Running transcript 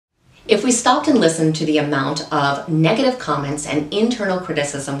If we stopped and listened to the amount of negative comments and internal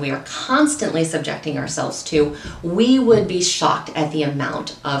criticism we are constantly subjecting ourselves to, we would be shocked at the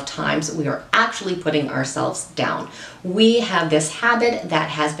amount of times we are actually putting ourselves down. We have this habit that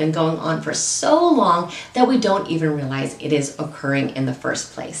has been going on for so long that we don't even realize it is occurring in the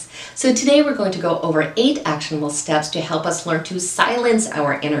first place. So today we're going to go over 8 actionable steps to help us learn to silence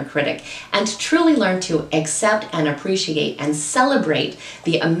our inner critic and to truly learn to accept and appreciate and celebrate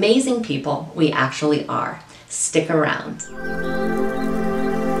the amazing people we actually are. Stick around.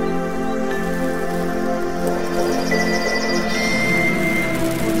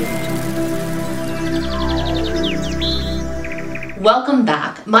 Welcome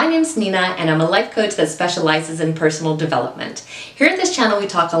back. My name's Nina and I'm a life coach that specializes in personal development. Here at this channel we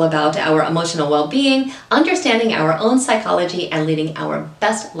talk all about our emotional well-being, understanding our own psychology, and leading our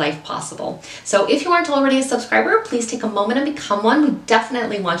best life possible. So if you aren't already a subscriber, please take a moment and become one. We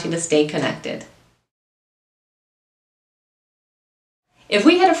definitely want you to stay connected. If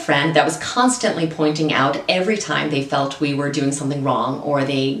we had a friend that was constantly pointing out every time they felt we were doing something wrong, or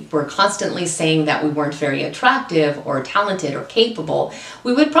they were constantly saying that we weren't very attractive or talented or capable,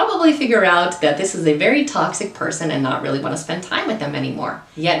 we would probably figure out that this is a very toxic person and not really want to spend time with them anymore.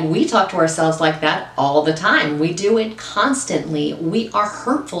 Yet we talk to ourselves like that all the time. We do it constantly. We are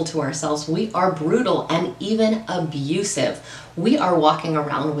hurtful to ourselves. We are brutal and even abusive. We are walking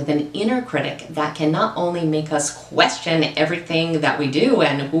around with an inner critic that can not only make us question everything that we do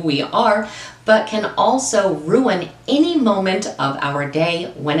and who we are, but can also ruin any moment of our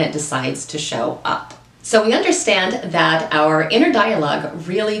day when it decides to show up. So we understand that our inner dialogue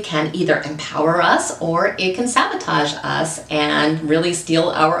really can either empower us or it can sabotage us and really steal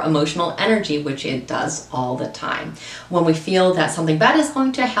our emotional energy, which it does all the time. When we feel that something bad is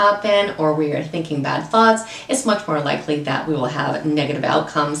going to happen or we are thinking bad thoughts, it's much more likely that we will have negative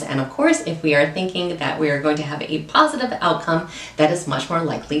outcomes. And of course, if we are thinking that we are going to have a positive outcome, that is much more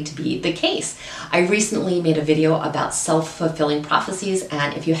likely to be the case. I recently made a video about self-fulfilling prophecies,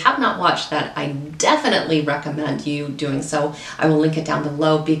 and if you have not watched that, I definitely recommend you doing so. I will link it down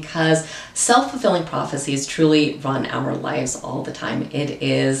below because self-fulfilling prophecies truly run our lives all the time. It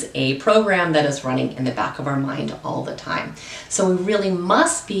is a program that is running in the back of our mind all the time. So we really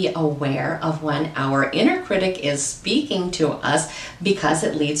must be aware of when our inner critic is speaking to us because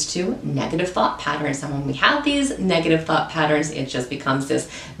it leads to negative thought patterns. And when we have these negative thought patterns, it just becomes this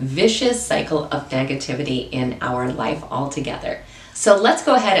vicious cycle of negativity in our life altogether. So let's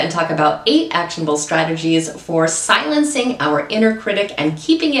go ahead and talk about 8 actionable strategies for silencing our inner critic and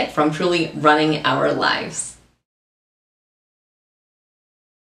keeping it from truly running our lives.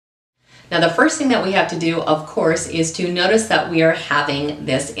 Now, the first thing that we have to do, of course, is to notice that we are having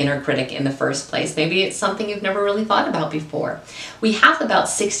this inner critic in the first place. Maybe it's something you've never really thought about before. We have about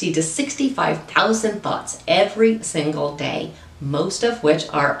 60 to 65,000 thoughts every single day, most of which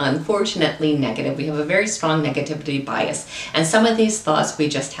are unfortunately negative. We have a very strong negativity bias, and some of these thoughts we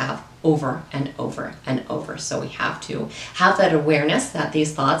just have over and over and over. So we have to have that awareness that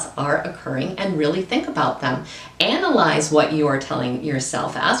these thoughts are occurring and really think about them. Analyze what you are telling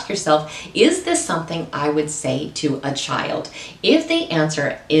yourself. Ask yourself, is this something I would say to a child? If the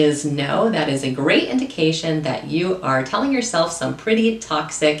answer is no, that is a great indication that you are telling yourself some pretty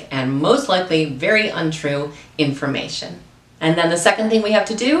toxic and most likely very untrue information. And then the second thing we have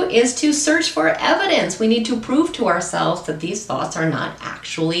to do is to search for evidence. We need to prove to ourselves that these thoughts are not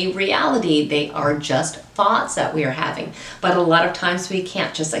actually reality. They are just thoughts that we are having. But a lot of times we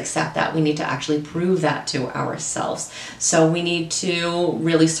can't just accept that. We need to actually prove that to ourselves. So we need to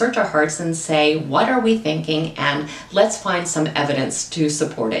really search our hearts and say, what are we thinking? And let's find some evidence to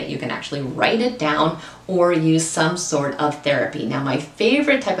support it. You can actually write it down or use some sort of therapy. Now, my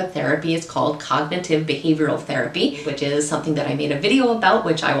favorite type of therapy is called cognitive behavioral therapy, which is something that I made a video about,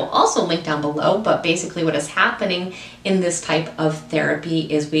 which I will also link down below. But basically what is happening in this type of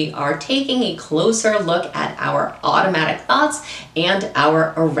therapy is we are taking a closer look at our automatic thoughts and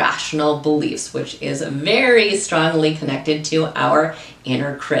our irrational beliefs, which is very strongly connected to our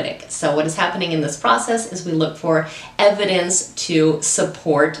inner critic. So what is happening in this process is we look for evidence to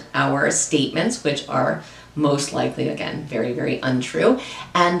support our statements, which are most likely, again, very, very untrue.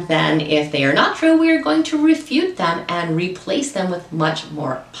 And then if they are not true, we are going to refute them and replace them with much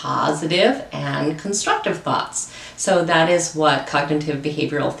more positive and constructive thoughts. So that is what cognitive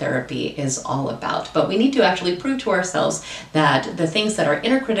behavioral therapy is all about. But we need to actually prove to ourselves that the things that our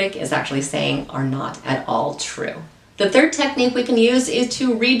inner critic is actually saying are not at all true. The third technique we can use is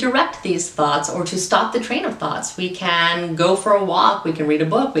to redirect these thoughts or to stop the train of thoughts. We can go for a walk, we can read a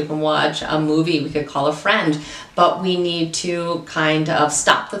book, we can watch a movie, we could call a friend, but we need to kind of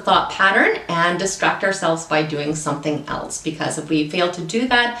stop the thought pattern and distract ourselves by doing something else, because if we fail to do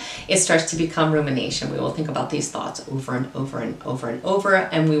that, it starts to become rumination. We will think about these thoughts over and over and over and over,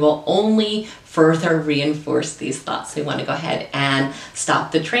 and we will only further reinforce these thoughts. So we want to go ahead and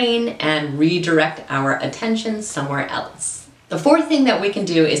stop the train and redirect our attention somewhere else. The fourth thing that we can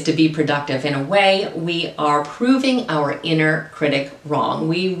do is to be productive. In a way, we are proving our inner critic wrong.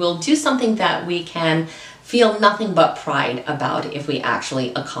 We will do something that we can feel nothing but pride about if we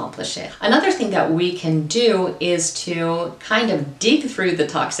actually accomplish it. Another thing that we can do is to kind of dig through the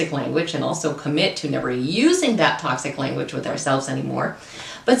toxic language and also commit to never using that toxic language with ourselves anymore.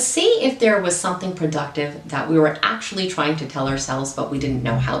 But see if there was something productive that we were actually trying to tell ourselves, but we didn't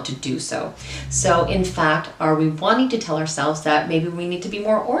know how to do so. So in fact, are we wanting to tell ourselves that maybe we need to be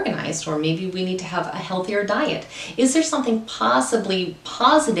more organized, or maybe we need to have a healthier diet? Is there something possibly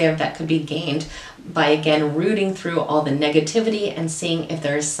positive that could be gained by, again, rooting through all the negativity and seeing if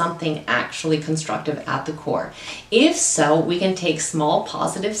there is something actually constructive at the core? If so, we can take small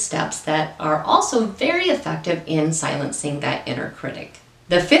positive steps that are also very effective in silencing that inner critic.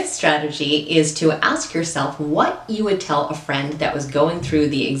 The fifth strategy is to ask yourself what you would tell a friend that was going through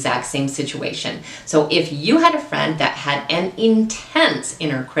the exact same situation. So if you had a friend that had an intense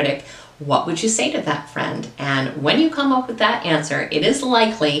inner critic, what would you say to that friend? And when you come up with that answer, it is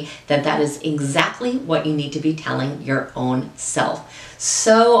likely that that is exactly what you need to be telling your own self.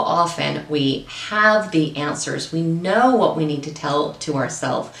 So often we have the answers. We know what we need to tell to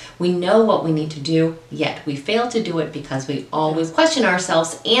ourselves. We know what we need to do, yet we fail to do it because we always question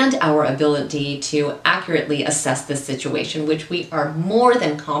ourselves and our ability to accurately assess this situation, which we are more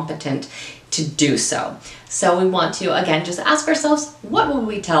than competent to do so. So we want to, again, just ask ourselves, what would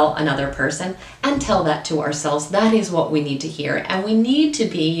we tell another person? And tell that to ourselves. That is what we need to hear. And we need to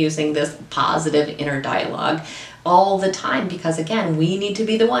be using this positive inner dialogue all the time, because again, we need to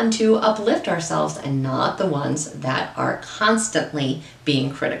be the one to uplift ourselves and not the ones that are constantly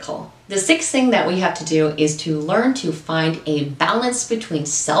being critical. The sixth thing that we have to do is to learn to find a balance between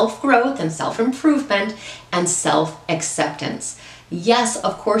self-growth and self-improvement and self-acceptance. Yes,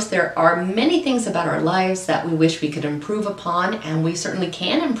 of course, there are many things about our lives that we wish we could improve upon, and we certainly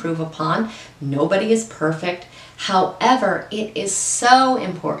can improve upon. Nobody is perfect. However, it is so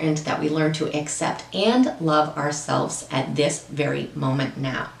important that we learn to accept and love ourselves at this very moment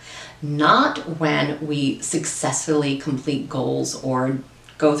now. Not when we successfully complete goals or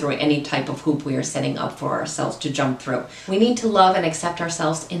go through any type of hoop we are setting up for ourselves to jump through. We need to love and accept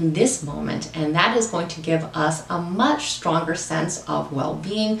ourselves in this moment, and that is going to give us a much stronger sense of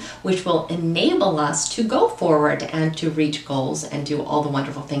well-being, which will enable us to go forward and to reach goals and do all the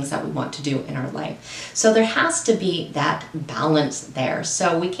wonderful things that we want to do in our life. So there has to be that balance there.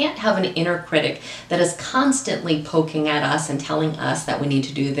 So we can't have an inner critic that is constantly poking at us and telling us that we need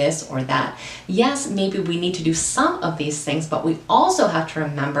to do this or that. Yes, maybe we need to do some of these things, but we also have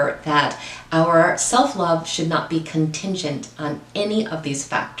to remember that our self-love should not be contingent on any of these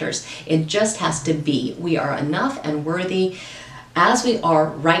factors. It just has to be. We are enough and worthy as we are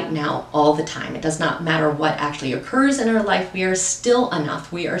right now all the time. It does not matter what actually occurs in our life. We are still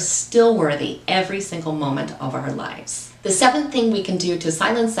enough. We are still worthy every single moment of our lives. The seventh thing we can do to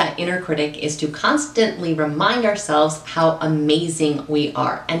silence that inner critic is to constantly remind ourselves how amazing we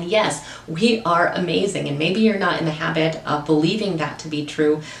are. And yes, we are amazing. And maybe you're not in the habit of believing that to be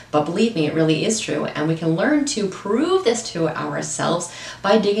true, but believe me, it really is true. And we can learn to prove this to ourselves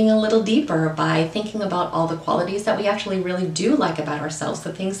by digging a little deeper, by thinking about all the qualities that we actually really do like about ourselves,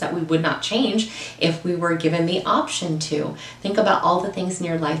 the things that we would not change if we were given the option to. Think about all the things in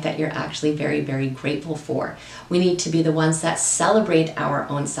your life that you're actually very, very grateful for. We need to be the ones that celebrate our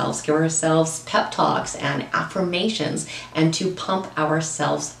own selves, give ourselves pep talks and affirmations, and to pump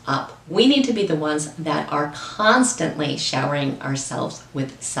ourselves up. We need to be the ones that are constantly showering ourselves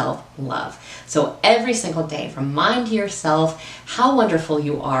with self-love. So every single day, remind yourself how wonderful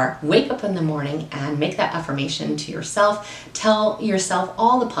you are. Wake up in the morning and make that affirmation to yourself. Tell yourself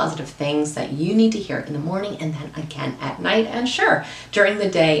all the positive things that you need to hear in the morning, and then again at night, and sure, during the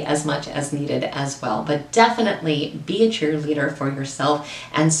day as much as needed as well. But definitely be a cheerleader for yourself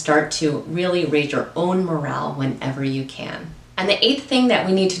and start to really raise your own morale whenever you can. And the eighth thing that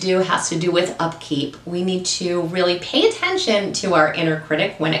we need to do has to do with upkeep. We need to really pay attention to our inner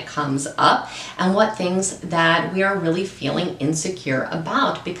critic when it comes up and what things that we are really feeling insecure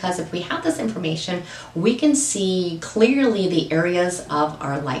about. Because if we have this information, we can see clearly the areas of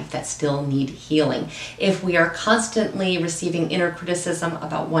our life that still need healing. If we are constantly receiving inner criticism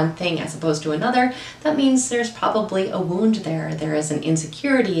about one thing as opposed to another, that means there's probably a wound there. There is an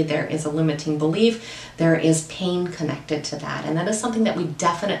insecurity, there is a limiting belief, there is pain connected to that. And that is something that we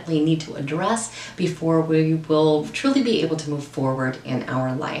definitely need to address before we will truly be able to move forward in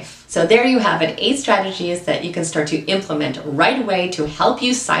our life. So there you have it, 8 strategies that you can start to implement right away to help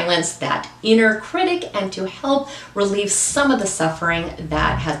you silence that inner critic and to help relieve some of the suffering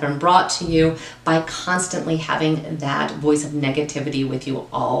that has been brought to you by constantly having that voice of negativity with you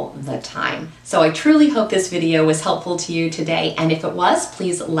all the time. So I truly hope this video was helpful to you today, and if it was,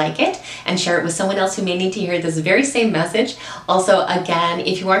 please like it and share it with someone else who may need to hear this very same message. Also, again,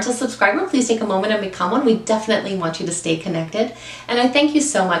 if you aren't a subscriber, please take a moment and become one. We definitely want you to stay connected, and I thank you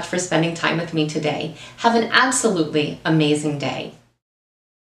so much for spending time with me today. Have an absolutely amazing day.